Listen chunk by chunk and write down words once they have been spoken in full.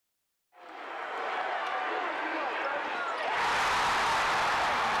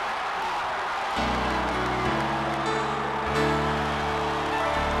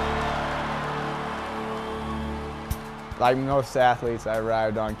Like most athletes, I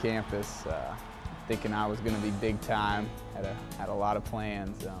arrived on campus thinking I was going to be big time, had a lot of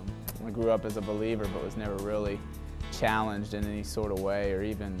plans. I grew up as a believer but was never really challenged in any sort of way, or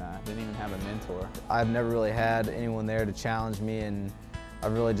even didn't even have a mentor. I've never really had anyone there to challenge me, and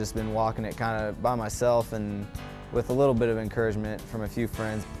I've really just been walking it kind of by myself and with a little bit of encouragement from a few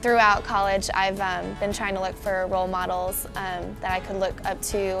friends. Throughout college, I've been trying to look for role models that I could look up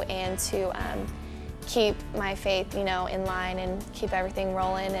to and to keep my faith, in line and keep everything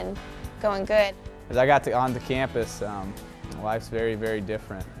rolling and going good. As I got onto campus, life's very, very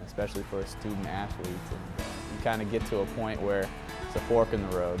different, especially for a student athlete. And, you kind of get to a point where it's a fork in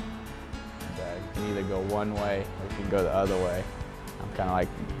the road. And, you can either go one way or you can go the other way. Kind of like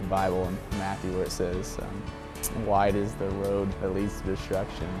the Bible in Matthew where it says, wide is the road that leads to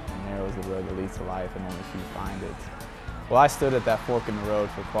destruction, and narrow is the road that leads to life, and only few find it. Well, I stood at that fork in the road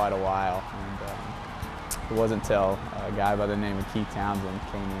for quite a while, and it wasn't until a guy by the name of Keith Townsend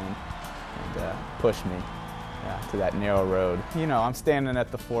came in and pushed me to that narrow road. I'm standing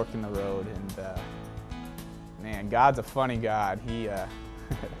at the fork in the road, and man, God's a funny God.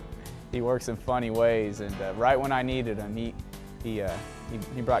 He works in funny ways, and right when I needed him, he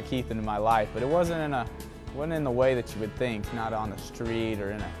brought Keith into my life, but it wasn't in the way that you would think, not on the street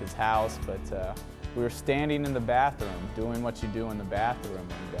or in his house, but we were standing in the bathroom, doing what you do in the bathroom,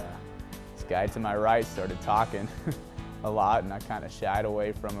 and this guy to my right started talking a lot, and I kind of shied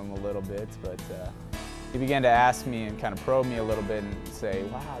away from him a little bit, but he began to ask me and kind of probe me a little bit and say,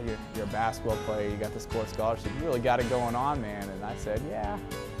 wow, you're a basketball player, you got this core scholarship, you really got it going on, man. And I said, yeah,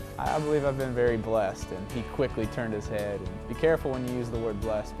 I believe I've been very blessed. And he quickly turned his head. And be careful when you use the word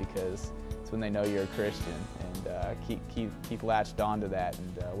blessed, because it's when they know you're a Christian. And keep latched onto that.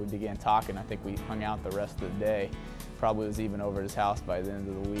 And we began talking. I think we hung out the rest of the day. Probably was even over at his house by the end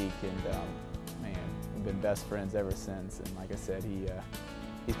of the week. And man, we've been best friends ever since. And like I said,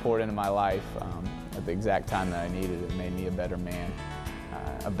 he's poured into my life at the exact time that I needed it. It made me a better man,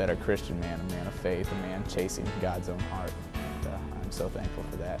 a better Christian man, a man of faith, a man chasing God's own heart. And I'm so thankful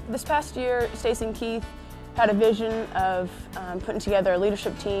for that. This past year, Stacy and Keith had a vision of putting together a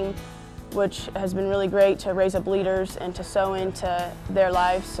leadership team, which has been really great to raise up leaders and to sow into their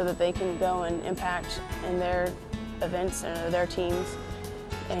lives so that they can go and impact in their events and their teams.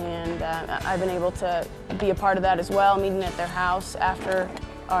 And I've been able to be a part of that as well, meeting at their house. After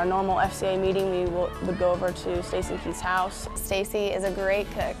our normal FCA meeting, we would go over to Stacy and Keith's house. Stacy is a great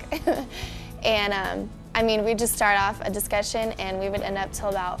cook. And I mean, we'd just start off a discussion and we would end up till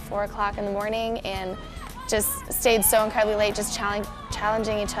about 4 o'clock in the morning and just stayed so incredibly late, just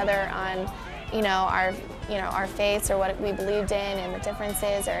challenging each other on, our faiths or what we believed in and the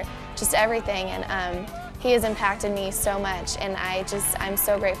differences or just everything. And he has impacted me so much, and I'm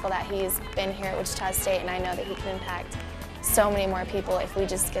so grateful that he's been here at Wichita State, and I know that he can impact so many more people if we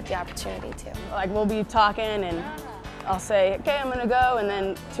just get the opportunity to. Like, we'll be talking and I'll say, okay, I'm gonna go, and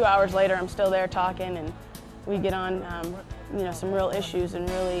then 2 hours later I'm still there talking, and we get on some real issues and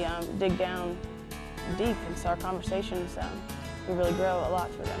really dig down deep, and so our conversations, we really grow a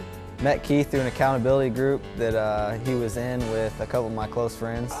lot through them. Met Keith through an accountability group that he was in with a couple of my close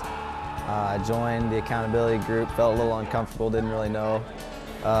friends. I joined the accountability group, felt a little uncomfortable, didn't really know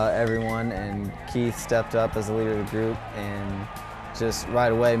everyone, and Keith stepped up as the leader of the group and just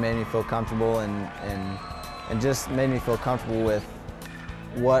right away made me feel comfortable and just made me feel comfortable with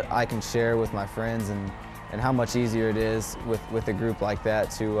what I can share with my friends and how much easier it is with a group like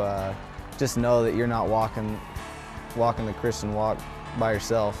that to just know that you're not walking the Christian walk by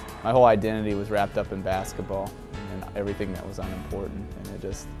yourself. My whole identity was wrapped up in basketball and everything that was unimportant, and it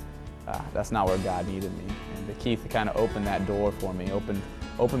just that's not where God needed me. And Keith kind of opened that door for me,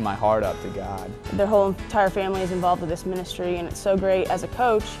 opened my heart up to God. Their whole entire family is involved with this ministry, and it's so great as a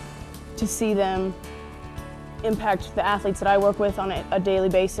coach to see them impact the athletes that I work with on a daily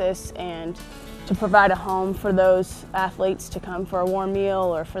basis, and to provide a home for those athletes to come for a warm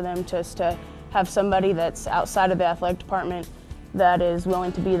meal, or for them just to have somebody that's outside of the athletic department that is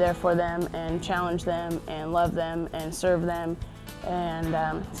willing to be there for them and challenge them and love them and serve them.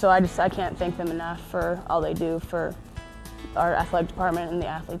 And so I can't thank them enough for all they do for our athletic department and the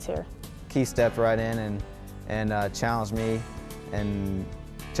athletes here. Keith stepped right in and challenged me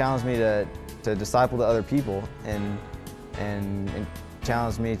to disciple to other people and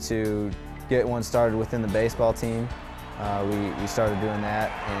challenged me to get one started within the baseball team. We started doing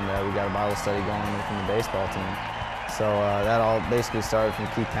that, and we got a Bible study going within the baseball team. So that all basically started from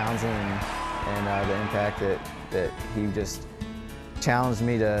Keith Townsend and the impact that he just challenged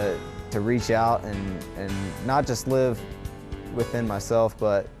me to reach out and not just live within myself,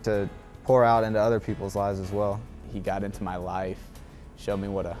 but to pour out into other people's lives as well. he got into my life, showed me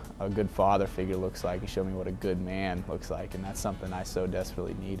what a good father figure looks like. He showed me what a good man looks like, and that's something I so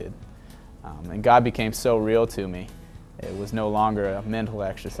desperately needed. And God became so real to me. It was no longer a mental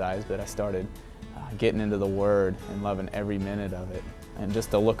exercise, but I started getting into the Word and loving every minute of it. And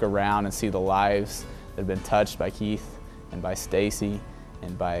just to look around and see the lives that have been touched by Keith and by Stacy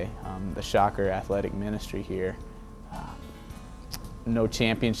and by the Shocker Athletic Ministry here. No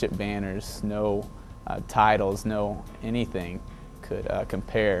championship banners, no titles, no anything could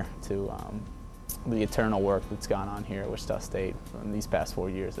compare to the eternal work that's gone on here at Wichita State from these past 4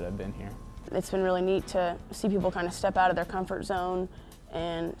 years that I've been here. It's been really neat to see people kind of step out of their comfort zone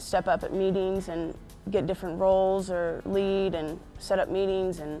and step up at meetings and get different roles or lead and set up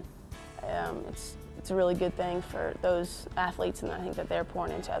meetings, and it's a really good thing for those athletes, and I think that they're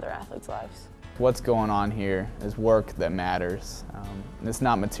pouring into other athletes' lives. What's going on here is work that matters. It's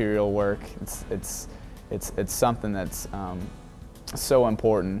not material work. It's something that's so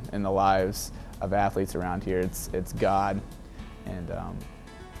important in the lives of athletes around here. It's God, and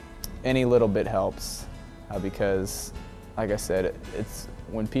any little bit helps because, like I said, it's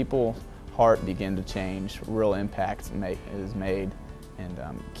when people's heart begin to change, real impact is made. And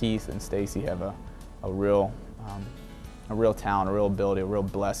Keith and Stacy have a real talent, a real ability, a real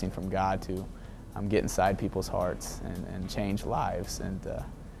blessing from God to get inside people's hearts and change lives. And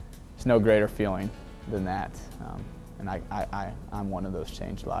there's no greater feeling than that. And I'm one of those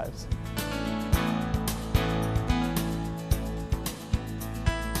changed lives.